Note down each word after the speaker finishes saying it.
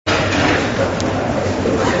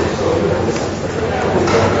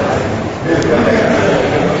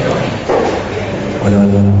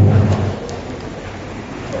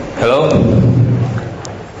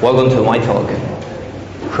Welcome to my talk,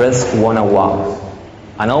 REST 101,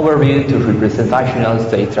 an overview to representational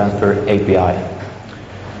state transfer API.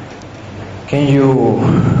 Can you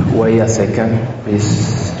wait a second,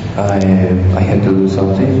 please? I have to do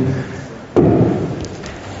something.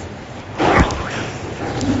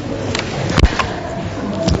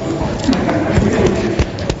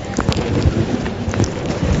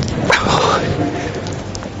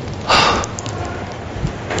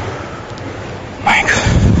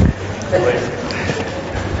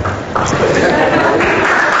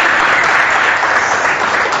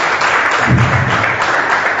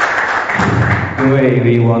 You may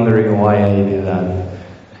be wondering why I did that.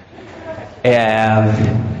 And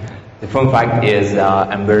the fun fact is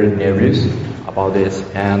I'm very nervous about this,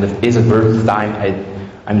 and it's the first time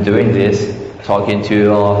I'm doing this, talking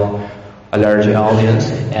to a large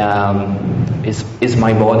audience. It's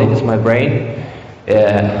my body, it's my brain,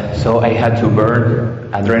 so I had to burn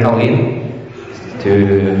adrenaline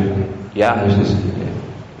to, just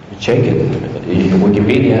check it,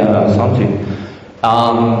 Wikipedia or something.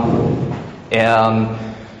 And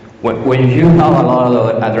when you have a lot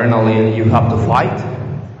of adrenaline, you have to fight.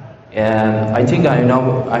 And I think I'm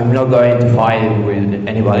not going to fight with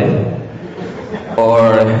anybody, or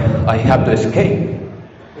I have to escape.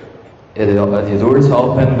 The door is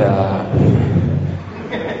open,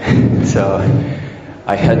 so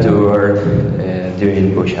I had to work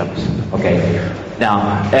doing push-ups. Okay,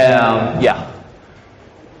 now,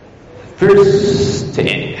 first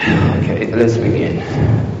thing. Okay, let's begin.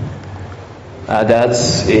 That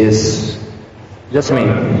is just me.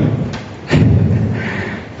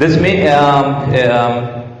 That's me.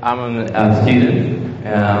 I'm a student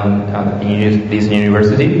at this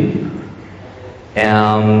university,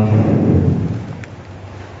 and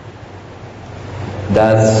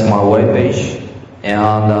that's my webpage,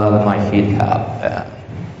 and my GitHub.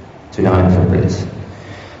 To know for this.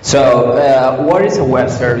 So, what is a web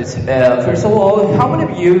service? First of all, how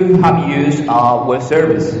many of you have used a web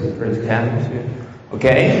service? First hand.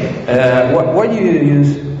 Okay. What do you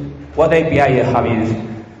use? What API you have used?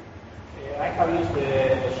 I have used the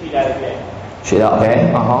Shida API. Shida, okay.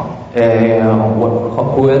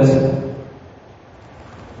 Who else?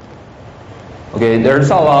 Okay, there's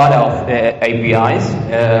a lot of APIs.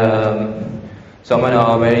 Some of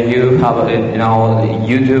you have,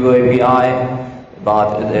 YouTube API.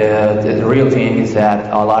 But the real thing is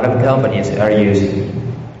that a lot of companies are using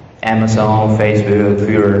Amazon, Facebook,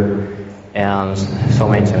 Twitter, and so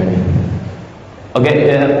many.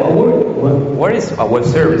 Okay, what is a web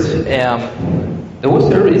service? The web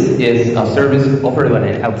service is a service offered by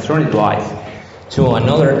an electronic device to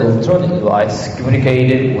another electronic device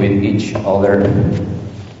communicated with each other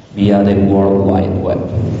via the World Wide Web.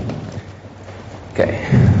 Okay.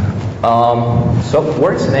 So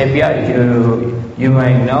what is an API? You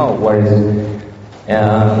may know what is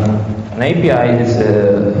an API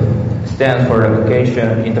stands for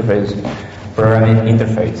Application Interface Programming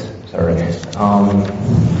Interface.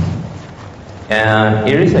 And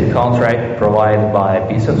it is a contract provided by a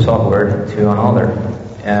piece of software to another.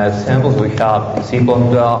 As examples, we have C++, C++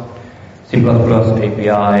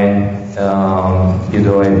 API,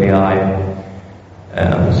 Udo API,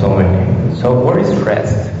 and so many. So what is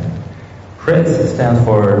REST? REST stands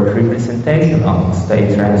for Representation of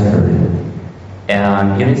State Transfer,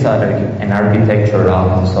 and it is an architecture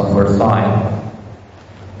of software side,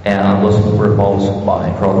 and was proposed by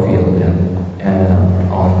Profield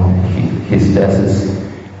on his thesis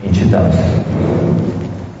in 2000.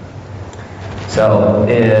 So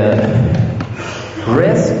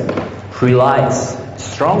REST relies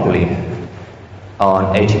strongly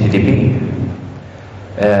on HTTP.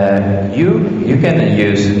 You can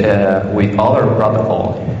use with other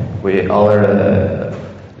protocol, with other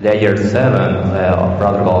layer 7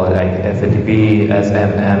 protocol like FTP,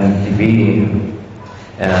 SMMTP,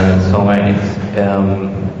 and so many.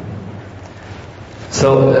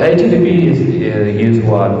 So HTTP is used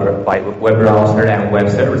by web browser and web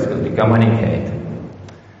service to communicate.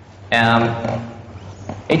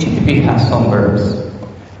 HTTP has some verbs.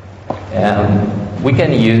 We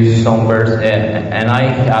can use some verbs, and I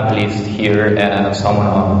have listed here some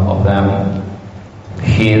of them.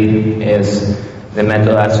 Here is the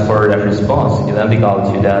method asks for a response,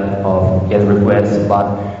 identical to that of GET request,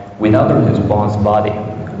 but without a response body.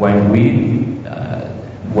 When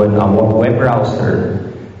our web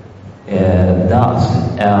browser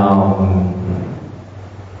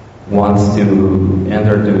wants to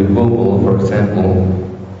enter to Google, for example,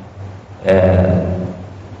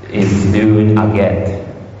 is doing a GET,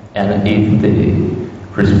 and if the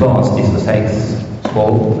response is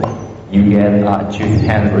successful, you get a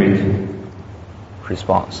 200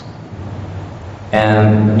 response.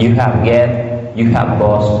 And you have get, you have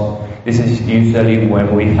post. This is usually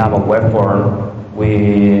when we have a web form,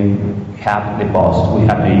 we have the post, we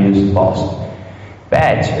have to use post.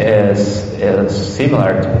 Batch is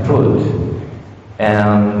similar to put,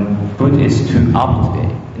 and put is to update.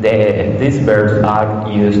 These verbs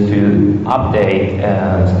are used to update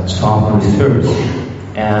some resource,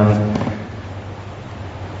 and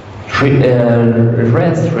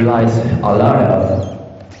REST relies a lot of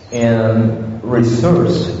in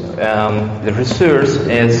resource. The resource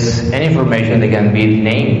is any information that can be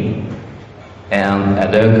named, and a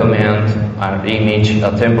document, an image,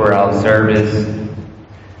 a temporal service,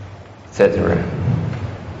 etc.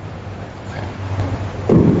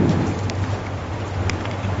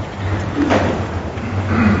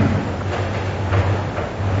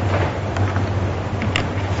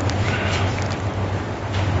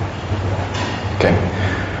 Okay.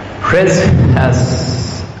 REST has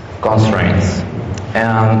constraints,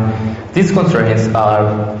 and these constraints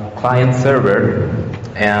are client server,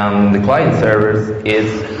 and the client server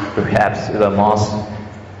is perhaps the most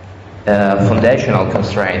foundational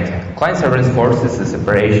constraint. Client server forces the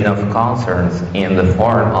separation of concerns in the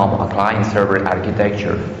form of a client server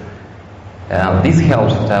architecture. This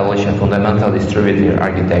helps establish a fundamental distributed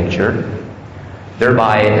architecture,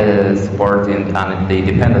 thereby supporting the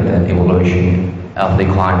independent evolution of the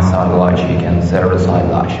client-side logic and server-side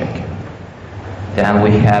logic. Then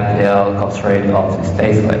we have the constraint of the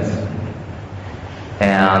stateless,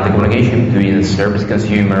 and the communication between the service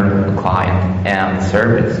consumer, the client, and the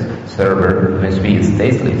service server must be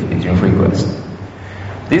stateless between requests.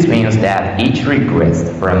 This means that each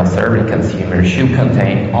request from a service consumer should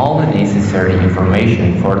contain all the necessary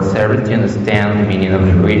information for the service to understand the meaning of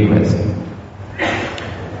the request.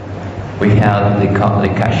 We have the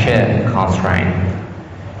cache constraint,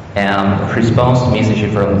 and response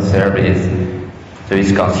messages from the service to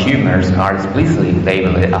its consumers are explicitly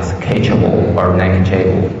labeled as cacheable or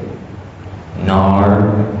non-cacheable.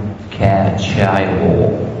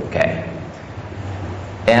 Non-cacheable. Okay.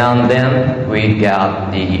 And then we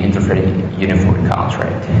got the interface uniform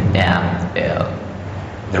contract, and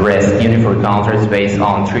the REST uniform contract is based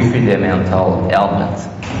on three fundamental elements: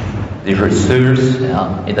 the resource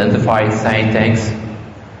identified syntax,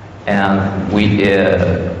 and we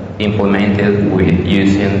implemented with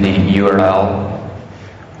using the URL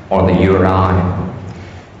or the URI.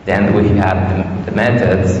 Then we have the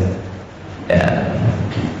methods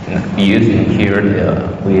using here.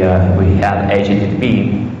 We have HTTP,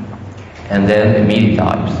 and then the media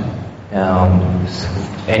types.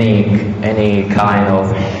 Any kind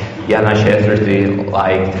of YAML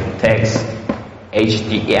like text,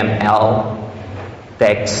 HTML,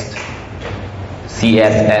 text,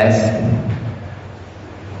 CSS,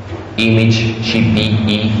 image,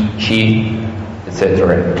 JPEG,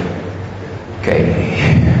 etc. Okay,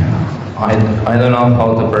 I don't know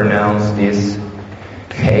how to pronounce this.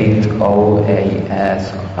 KOAS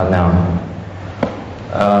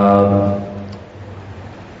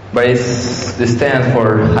but it stands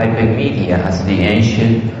for hypermedia as the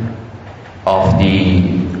ancient of the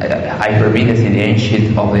hypermedia is the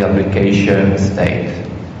ancient of the application state.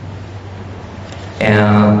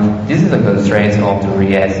 And this is a constraint of the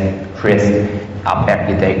REST app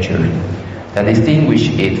architecture that distinguish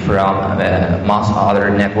it from most other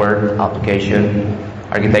network application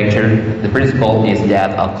architecture. The principle is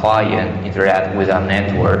that a client interacts with a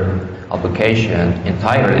network application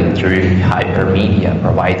entirely through hypermedia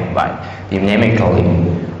provided dynamically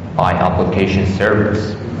by application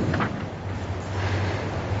servers.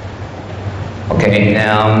 Okay,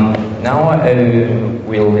 now I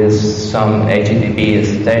will list some HTTP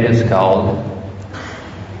status code,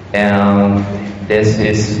 and this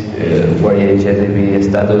is where the HTTP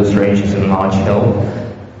status ranges in a nutshell.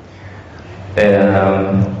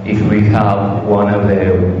 If we have one of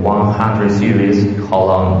the 100 series,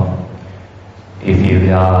 hold on. If you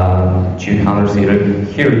have 200 series,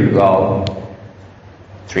 here you go.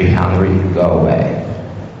 300, you go away.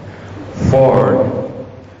 4,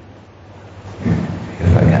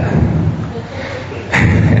 if I can.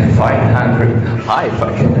 500,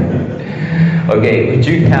 500. Okay,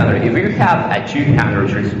 200. If you have a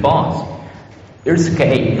 200 response, there's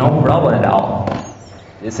okay, no problem at all.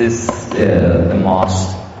 This is the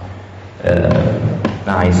most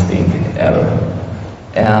nice thing ever.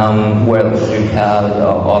 Well, we have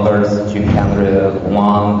others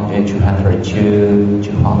 201, 202,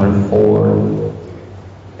 204,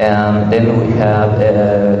 and then we have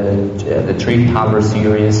the 300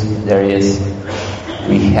 series.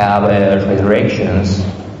 We have redirections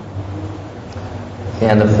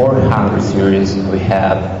in the 400 series we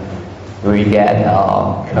get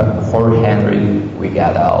 400, we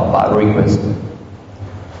get a request.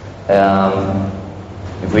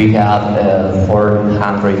 If we got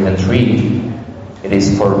 403, it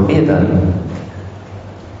is forbidden.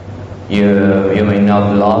 You may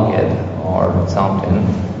not log it or something.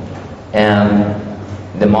 And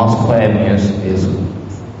the most famous is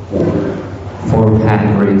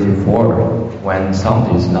 404 when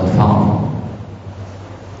something is not found.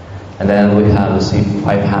 And then we have the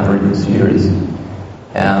C500 series,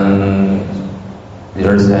 and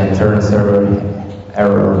there's an internal server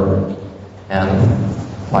error and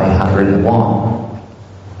 501.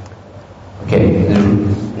 Okay,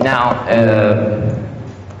 now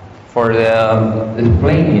for the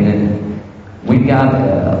explaining, we got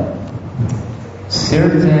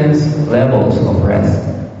certain levels of REST.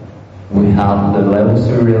 We have the level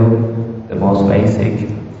 0, the most basic,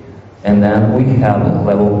 and then we have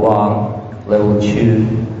level 1, level 2,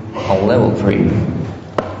 and level 3.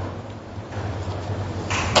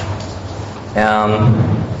 I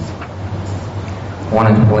want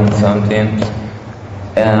to explain something.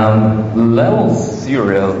 Level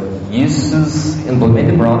 0 uses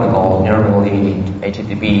implemented protocol, normally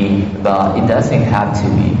HTTP, but it doesn't have to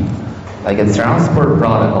be. Like a transport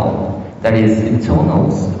protocol, that is, it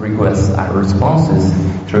tunnels requests and responses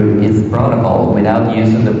through its protocol without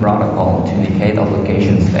using the protocol to indicate a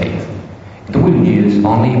location state. It will use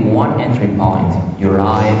only one entry point,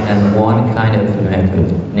 URI, and one kind of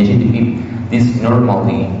method. In HTTP, this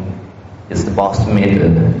normally is the box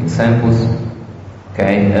method. Examples,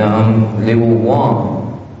 okay, level 1.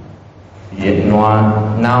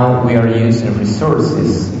 Now we are using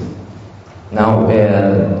resources. Now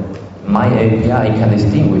my API can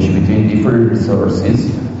distinguish between different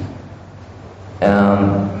resources.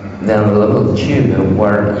 Then level 2,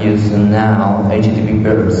 we're using now HTTP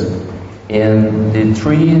pairs. In the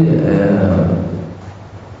 3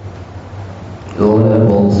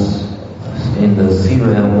 levels, in the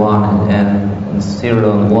 0 and 1 and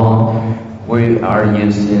 0 and 1, we are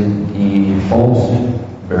using the false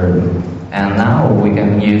verb. And now we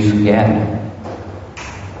can use get.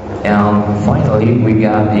 And finally, we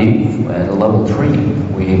got the level 3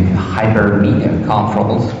 with hypermedia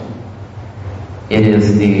controls. It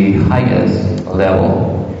is the highest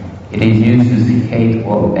level. It uses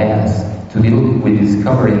HOS to deal with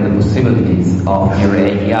discovering the possibilities of your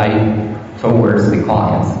API towards the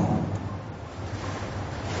clients.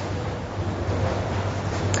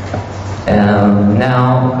 And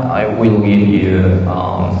now I will give you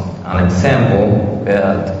an example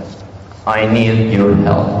that I need your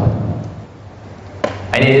help.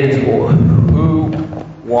 I need who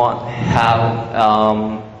want have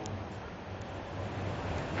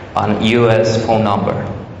an US phone number.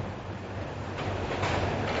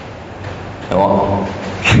 Oh.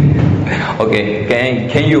 Okay,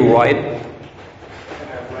 can you write?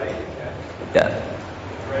 Yeah.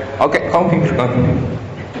 Okay, computer.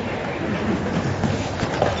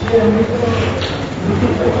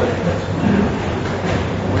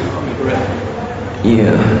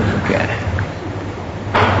 Yeah, okay.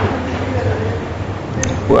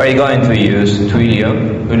 We are going to use Twilio.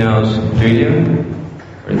 Who knows Twilio?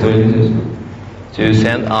 Or Twilio to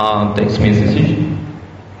send a text message.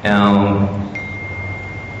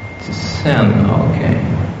 To send, okay.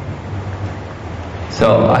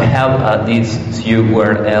 So I have this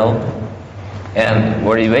URL, and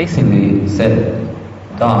what it basically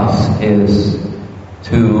does is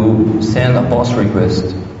to send a post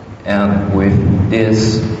request, and with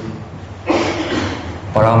these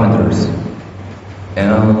parameters.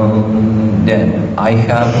 And then I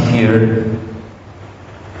have here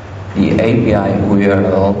the API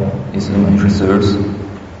URL. This is my resource,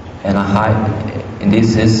 and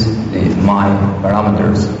this is my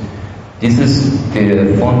parameters. This is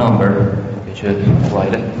the phone number. You should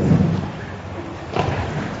write it.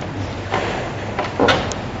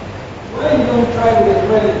 Why you don't try with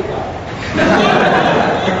credit card?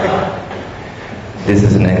 This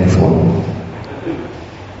is the next one.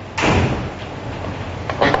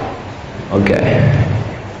 Okay.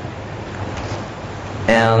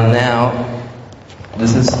 And now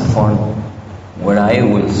this is the form where I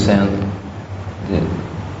will send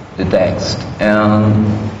the text, and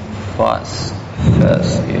first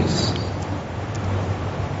is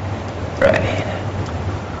right.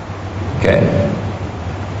 Okay.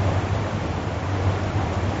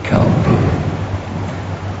 Copy.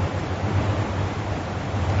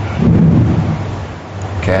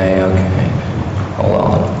 Okay. Hold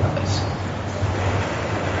on.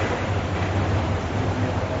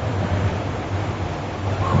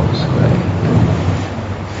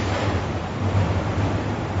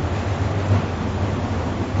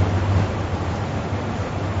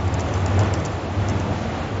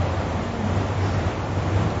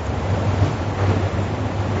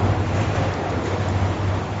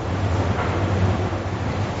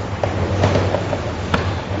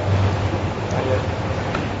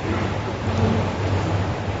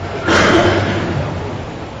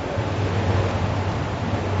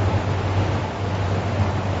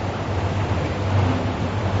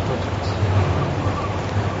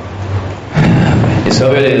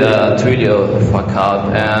 So it is a trivial fuck up,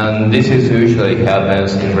 and this is usually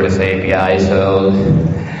happens in REST API. So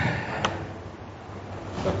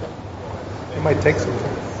it might take some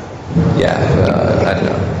time. yeah, I don't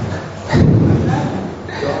know.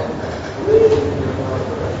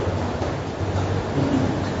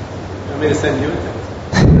 You want me to send you?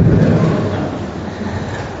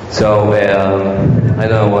 So I don't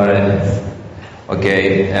know what it is.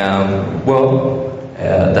 Okay, well,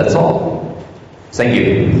 that's all. Thank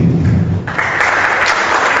you.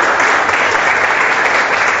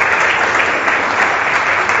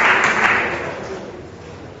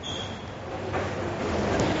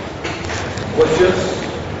 Questions?